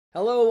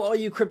Hello, all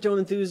you crypto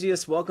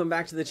enthusiasts. Welcome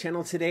back to the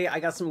channel. Today,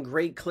 I got some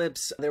great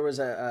clips. There was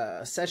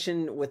a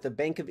session with the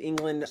Bank of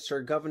England,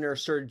 Governor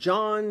Sir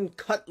John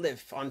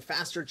Cutcliffe on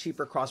faster,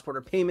 cheaper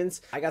cross-border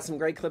payments. I got some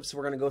great clips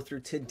we're going to go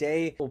through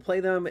today. We'll play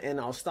them and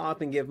I'll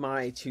stop and give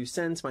my 2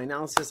 cents, my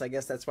analysis. I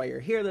guess that's why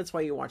you're here. That's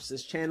why you watch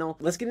this channel.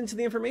 Let's get into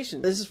the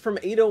information. This is from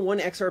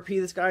 801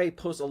 XRP. This guy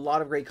posts a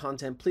lot of great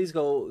content. Please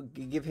go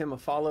give him a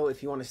follow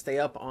if you want to stay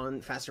up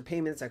on faster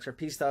payments,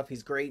 XRP stuff.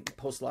 He's great.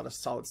 Posts a lot of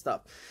solid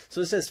stuff.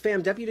 So it says,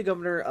 fam, Deputy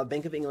Governor of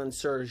Bank of England,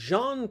 Sir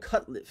John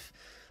Cutcliffe,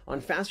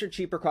 on faster,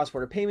 cheaper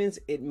cross-border payments.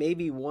 It may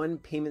be one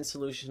payment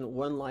solution,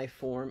 one life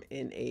form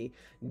in a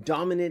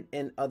dominant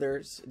and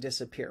others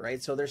disappear,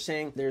 right? So they're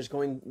saying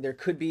there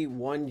could be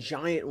one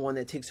giant one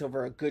that takes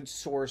over a good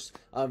source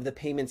of the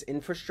payments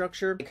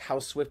infrastructure, like how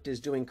Swift is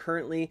doing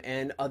currently,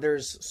 and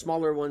others,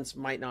 smaller ones,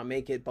 might not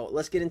make it. But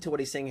let's get into what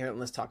he's saying here and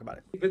let's talk about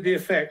it. But the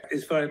effect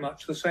is very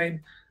much the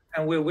same,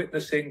 and we're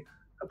witnessing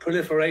a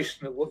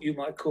proliferation of what you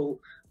might call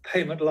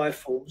payment life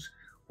forms.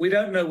 We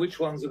don't know which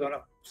ones are going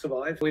to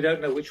survive. We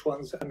don't know which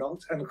ones are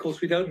not. And of course,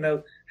 we don't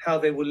know how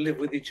they will live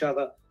with each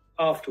other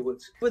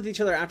afterwards. With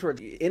each other afterwards.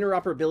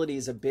 Interoperability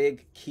is a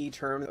big key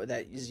term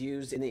that is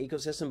used in the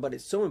ecosystem, but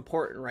it's so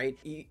important, right?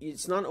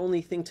 It's not only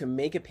a thing to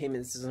make a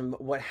payment system,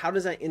 but how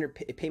does that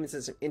payment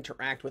system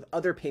interact with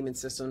other payment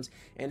systems,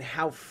 and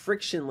how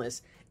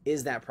frictionless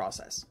is that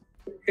process?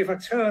 If I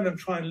turn and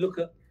try and look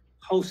at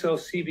wholesale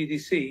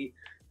CBDC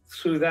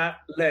through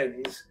that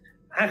lens,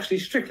 actually,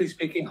 strictly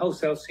speaking,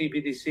 wholesale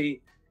CBDC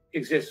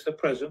exists at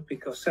present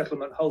because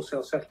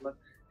wholesale settlement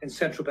in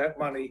central bank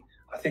money,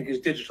 I think, is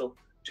digital,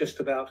 just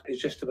about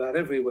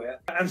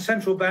everywhere. And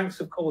central banks,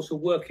 of course, are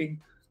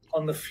working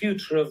on the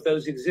future of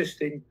those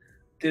existing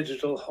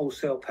digital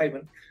wholesale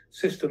payment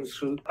systems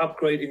through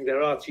upgrading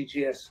their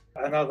RTGS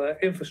and other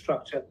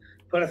infrastructure.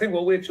 But I think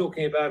what we're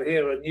talking about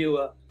here are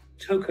newer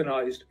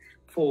tokenized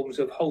forms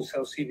of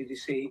wholesale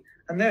CBDC,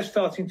 and they're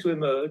starting to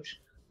emerge,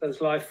 those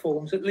life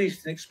forms, at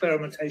least in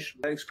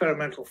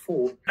experimental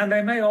form. And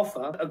they may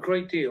offer a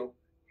great deal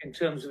in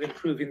terms of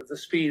improving the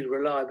speed,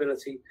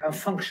 reliability, and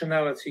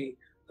functionality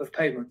of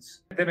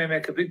payments. They may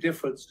make a big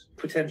difference,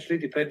 potentially,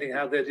 depending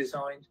how they're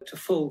designed, to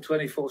full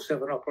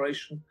 24/7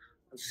 operation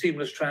and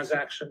seamless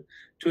transaction,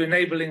 to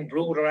enabling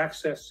broader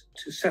access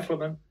to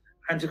settlement,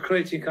 and to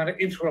creating kind of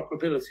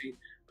interoperability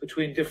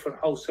between different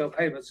wholesale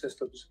payment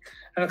systems.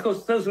 And of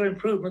course, those are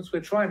improvements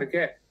we're trying to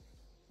get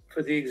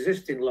for the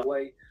existing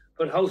way.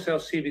 But wholesale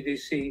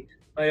CBDC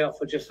may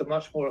offer just a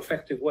much more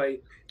effective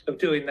way of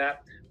doing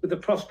that, with the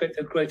prospect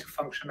of greater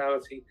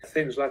functionality,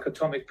 things like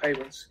atomic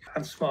payments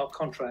and smart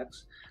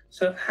contracts.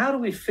 So how do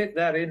we fit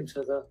that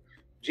into the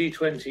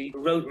G20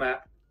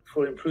 roadmap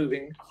for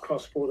improving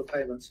cross-border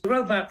payments? The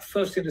roadmap,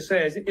 first thing to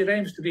say, is it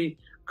aims to be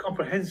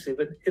comprehensive,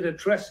 and it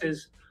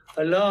addresses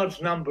a large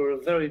number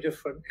of very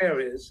different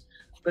areas.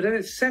 But at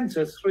its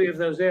center, 3 of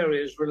those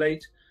areas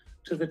relate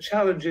to the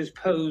challenges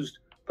posed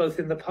both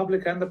in the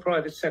public and the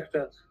private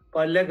sector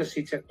by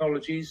legacy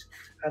technologies,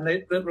 and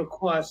that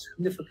require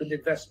significant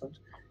investment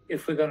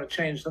if we're going to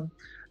change them.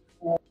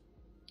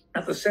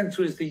 At the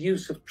center is the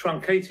use of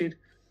truncated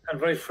and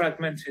very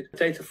fragmented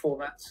data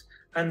formats,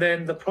 and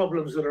then the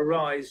problems that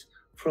arise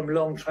from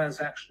long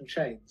transaction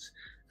chains.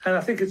 And I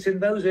think it's in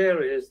those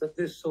areas that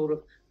this sort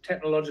of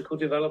technological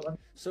development.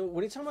 So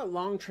when you talk about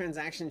long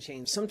transaction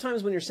chains,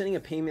 sometimes when you're sending a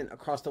payment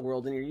across the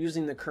world and you're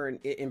using the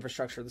current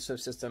infrastructure of the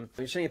SWIFT system,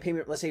 you're sending a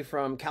payment, let's say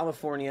from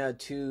California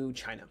to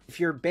China.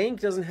 If your bank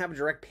doesn't have a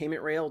direct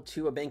payment rail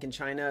to a bank in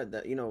China,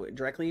 that,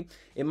 directly,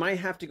 it might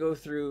have to go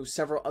through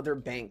several other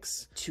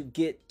banks to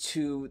get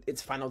to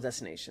its final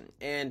destination.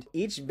 And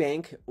each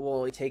bank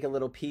will take a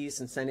little piece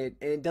and send it.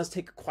 And it does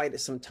take quite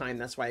some time.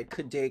 That's why it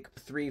could take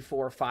 3,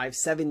 4, 5,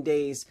 7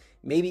 days,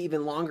 maybe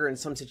even longer in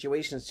some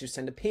situations, to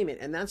send a payment.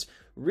 And that's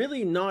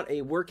really not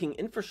a working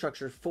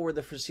infrastructure for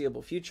the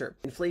foreseeable future.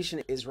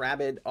 Inflation is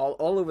rabid all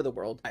over the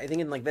world. I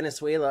think in like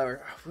Venezuela,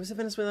 or was it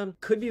Venezuela?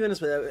 Could be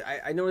Venezuela.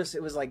 I noticed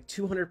it was like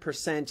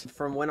 200%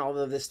 from when all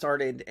of this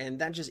started, and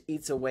that just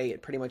eats away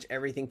at pretty much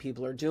everything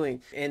people are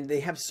doing. And they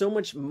have so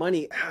much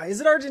money. Is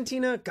it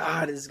Argentina?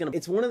 God,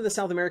 it's one of the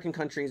South American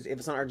countries, if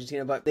it's not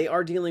Argentina, but they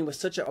are dealing with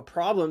such a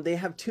problem. They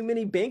have too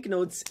many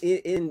banknotes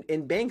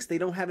in banks. They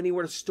don't have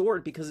anywhere to store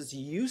it because it's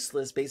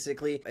useless,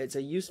 basically. It's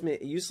a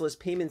useless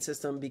payment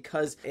system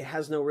because it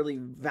has no really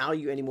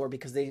value anymore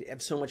because they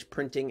have so much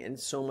printing and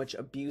so much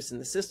abuse in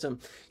the system.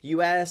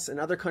 US and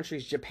other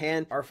countries,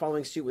 Japan, are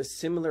following suit with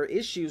similar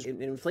issues in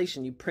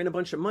inflation. You print a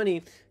bunch of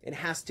money,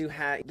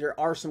 there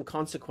are some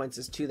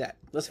consequences to that.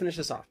 Let's finish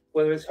this off.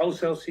 Whether it's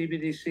wholesale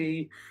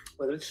CBDC,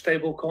 whether it's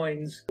stable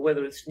coins,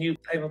 whether it's new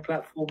payment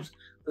platforms,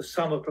 the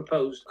some are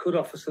proposed could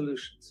offer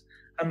solutions.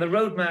 And the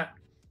roadmap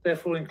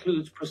therefore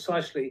includes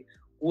precisely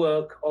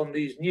work on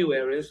these new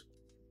areas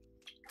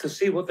to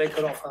see what they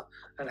can offer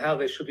and how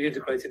they should be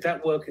integrated.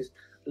 That work is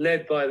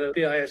led by the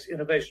BIS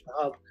Innovation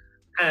Hub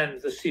and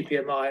the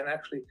CPMI, and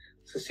actually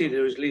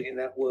Cecilia is leading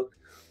that work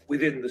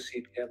within the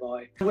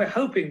CPMI. We're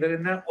hoping that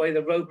in that way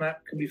the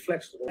roadmap can be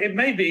flexible. It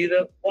may be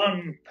that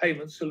one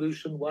payment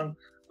solution, one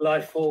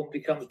life form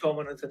becomes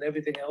dominant and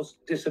everything else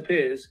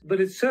disappears.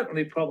 But it's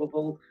certainly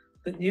probable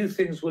that new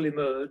things will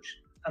emerge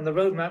and the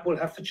roadmap will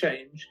have to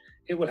change.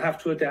 It will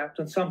have to adapt,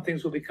 and some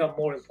things will become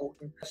more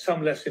important,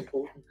 some less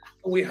important.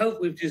 But we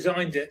hope we've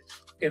designed it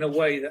in a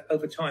way that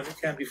over time it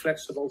can be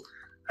flexible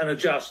and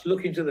adjust,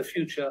 looking to the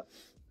future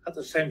at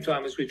the same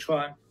time as we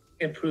try and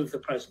improve the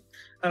present.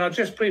 And I'll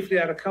just briefly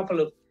add a couple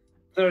of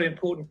very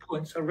important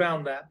points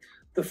around that.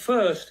 The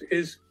first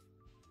is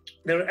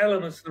there are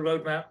elements of the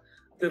roadmap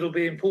that will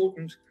be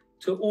important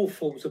to all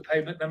forms of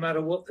payment, no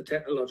matter what the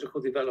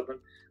technological development.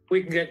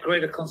 We can get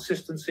greater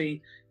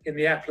consistency in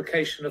the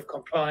application of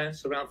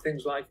compliance around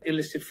things like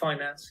illicit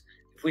finance.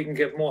 If we can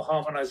get more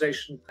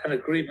harmonization and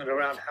agreement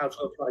around how to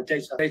apply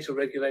data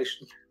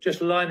regulation,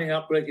 just lining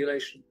up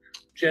regulation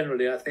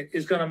generally, I think,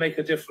 is going to make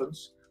a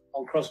difference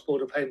on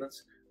cross-border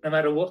payments, no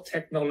matter what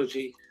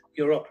technology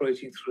you're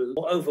operating through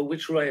or over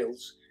which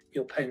rails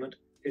your payment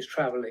is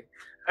traveling.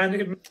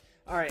 And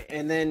all right,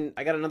 and then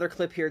I got another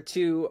clip here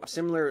too,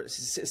 similar,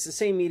 it's the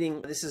same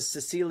meeting. This is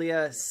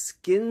Cecilia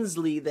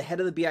Skinsley, the head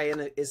of the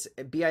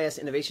BIS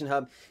Innovation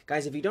Hub.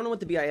 Guys, if you don't know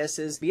what the BIS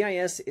is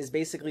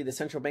basically the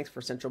central banks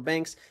for central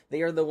banks.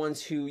 They are the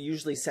ones who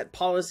usually set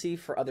policy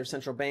for other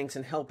central banks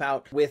and help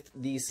out with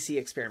these C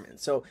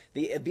experiments. So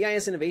the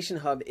BIS Innovation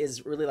Hub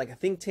is really like a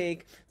think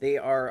tank. They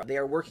are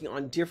working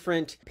on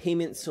different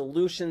payment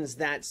solutions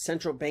that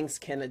central banks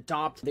can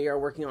adopt. They are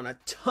working on a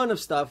ton of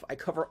stuff. I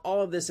cover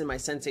all of this in my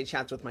Sensei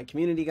chats with my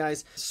community,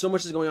 guys. So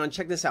much is going on.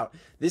 Check this out.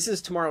 This is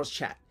tomorrow's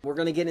chat. We're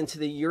going to get into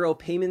the Euro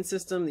payment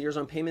system, the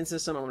Eurozone payment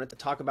system. I want to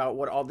talk about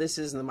what all this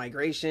is and the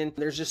migration.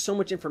 There's just so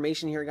much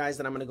information here, guys,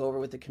 that I'm going to go over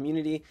with the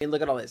community. And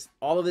look at all this.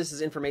 All of this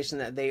is information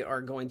that they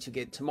are going to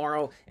get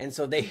tomorrow. And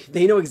so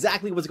they know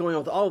exactly what's going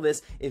on with all of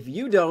this. If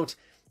you don't,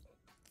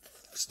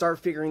 start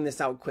figuring this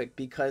out quick,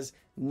 because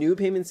new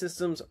payment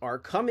systems are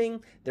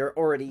coming. They're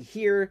already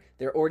here.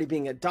 They're already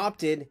being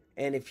adopted.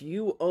 And if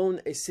you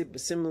own a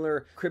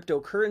similar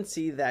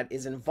cryptocurrency that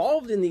is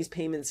involved in these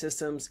payment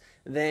systems,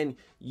 then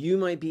you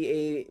might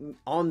be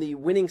on the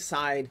winning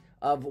side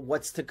of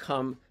what's to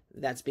come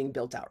that's being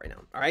built out right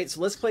now. All right,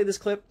 so let's play this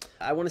clip.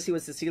 I want to see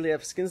what Cecilia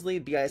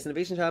Skinsley, BIS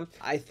Innovation Hub.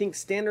 I think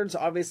standards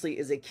obviously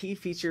is a key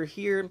feature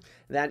here,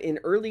 that in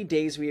early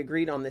days we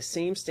agreed on the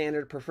same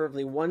standard,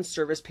 preferably one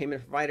service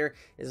payment provider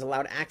is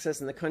allowed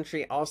access in the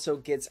country, also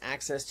gets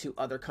access to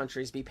other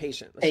countries. Be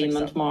patient.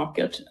 Payment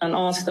market, and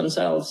ask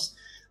themselves,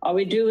 are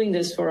we doing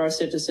this for our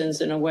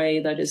citizens in a way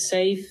that is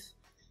safe,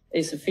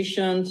 is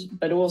efficient,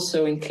 but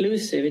also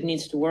inclusive? It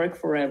needs to work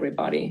for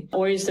everybody.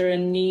 Or is there a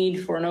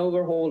need for an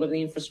overhaul of the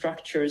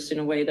infrastructures in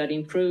a way that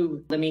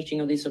improve the meeting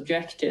of these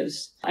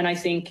objectives? And I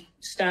think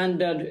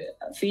standard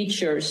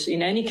features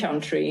in any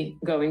country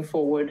going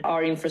forward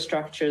are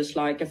infrastructures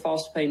like a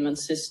fast payment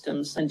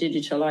systems and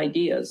digital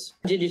IDs,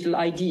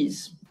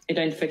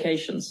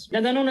 identifications.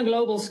 And then on a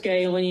global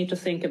scale, we need to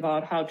think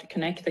about how to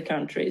connect the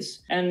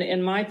countries. And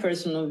in my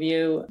personal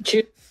view,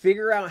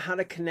 figure out how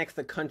to connect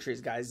the countries,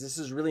 guys. This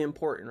is really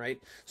important,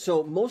 right?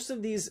 So most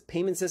of these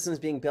payment systems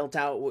being built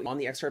out on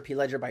the XRP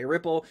ledger by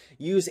Ripple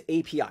use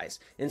APIs.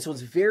 And so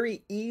it's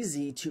very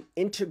easy to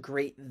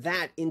integrate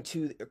that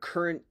into the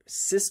current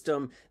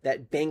system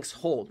that banks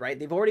hold, right?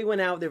 They've already went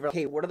out, they've like,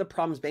 hey, what are the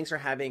problems banks are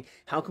having?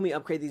 How can we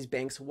upgrade these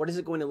banks? What is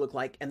it going to look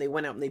like? And they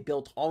went out and they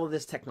built all of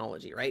this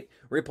technology, right?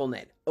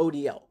 RippleNet,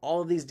 ODL,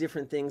 all of these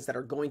different things that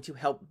are going to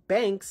help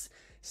banks,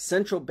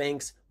 central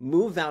banks,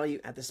 move value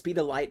at the speed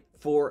of light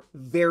for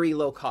very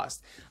low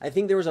cost. I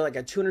think there was like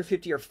a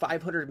 $250 or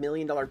 $500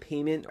 million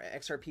payment, or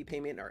XRP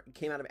payment, or it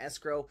came out of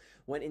escrow,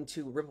 went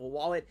into Ripple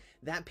wallet.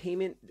 That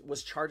payment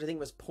was charged, I think it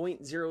was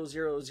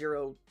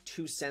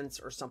 0.0002 cents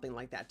or something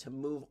like that to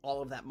move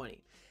all of that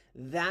money.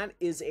 That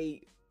is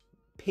a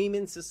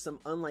payment system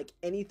unlike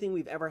anything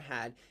we've ever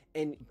had.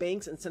 And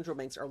banks and central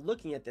banks are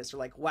looking at this. They're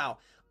like, wow,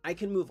 I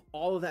can move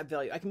all of that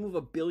value. I can move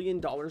 $1 billion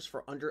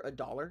for under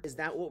 $1. Is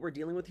that what we're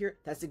dealing with here?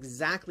 That's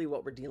exactly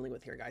what we're dealing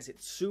with here, guys.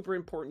 It's super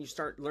important you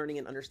start learning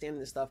and understanding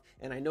this stuff.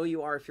 And I know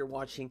you are if you're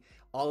watching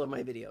all of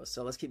my videos.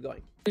 So let's keep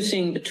going.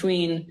 Choosing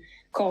between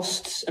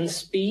costs and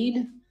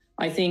speed,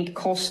 I think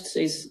costs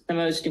is the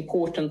most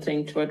important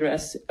thing to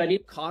address. But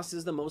cost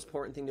is the most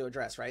important thing to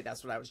address, right?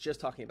 That's what I was just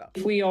talking about.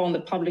 If we on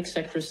the public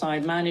sector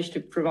side manage to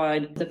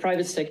provide the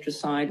private sector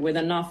side with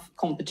enough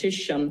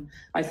competition,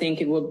 I think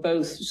it will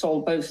both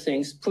solve both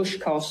things, push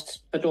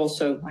costs, but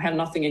also have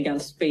nothing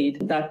against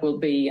speed. That will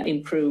be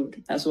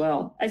improved as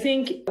well. I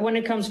think when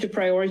it comes to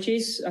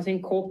priorities, I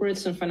think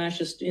corporates and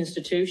financial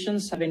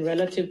institutions have in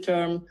relative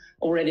term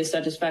already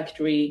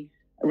satisfactory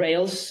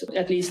rails.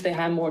 At least they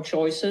have more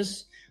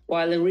choices,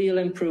 while the real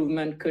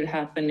improvement could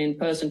happen in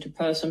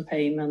person-to-person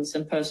payments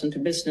and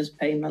person-to-business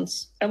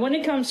payments. And when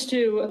it comes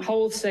to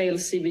wholesale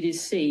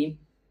CBDC,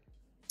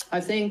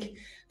 I think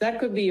That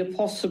could be a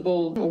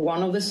possible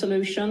one of the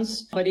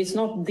solutions, but it's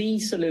not the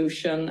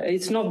solution.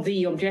 It's not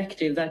the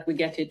objective that we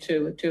get it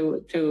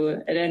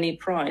to at any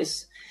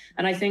price.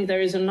 And I think there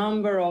is a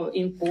number of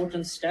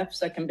important steps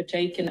that can be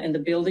taken in the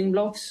building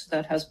blocks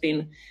that has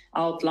been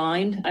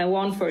outlined. And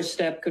one first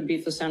step could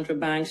be for central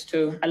banks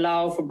to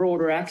allow for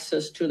broader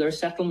access to their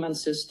settlement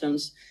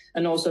systems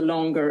and also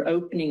longer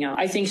opening up.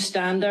 I think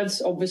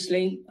standards,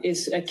 obviously,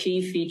 is a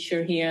key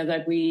feature here,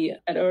 that we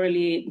at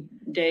early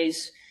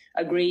days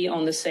agree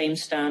on the same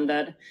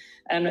standard,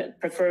 and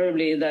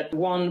preferably that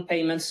one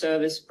payment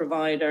service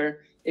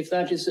provider, if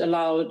that is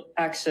allowed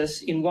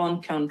access in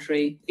one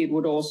country, it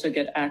would also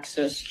get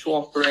access to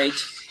operate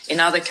in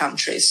other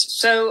countries.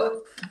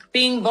 So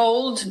being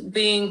bold,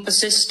 being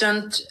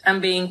persistent,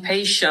 and being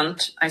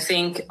patient, I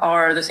think,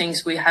 are the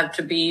things we have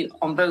to be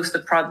on both the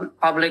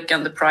public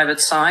and the private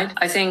side.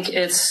 I think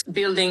it's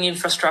building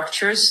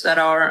infrastructures that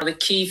are the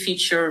key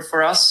feature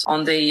for us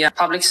on the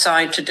public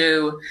side to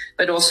do,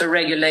 but also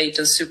regulate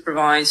and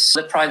supervise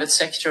the private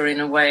sector in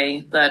a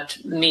way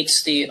that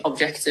meets the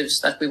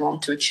objectives that we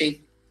want to achieve.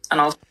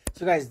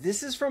 So guys,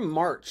 this is from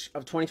March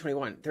of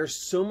 2021. There's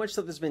so much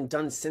stuff that's been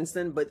done since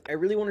then, but I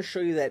really want to show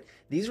you that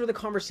these were the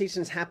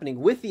conversations happening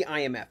with the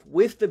IMF,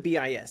 with the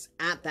BIS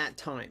at that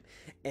time.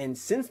 And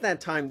since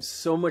that time,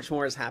 so much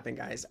more has happened,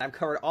 guys. I've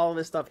covered all of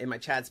this stuff in my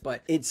chats,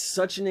 but it's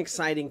such an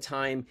exciting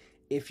time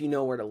if you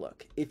know where to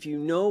look. If you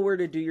know where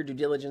to do your due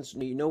diligence,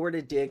 you know where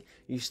to dig,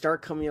 you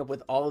start coming up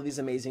with all of these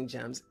amazing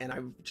gems. And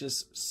I'm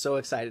just so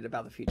excited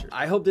about the future.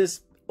 I hope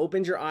this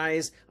opened your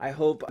eyes. I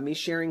hope me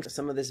sharing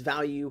some of this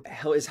value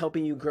is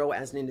helping you grow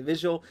as an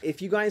individual.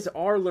 If you guys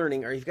are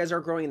learning, or if you guys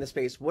are growing in the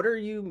space, what are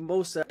you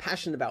most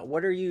passionate about?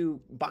 What are you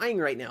buying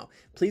right now?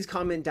 Please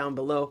comment down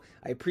below.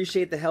 I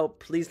appreciate the help.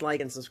 Please like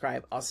and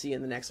subscribe. I'll see you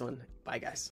in the next one. Bye, guys.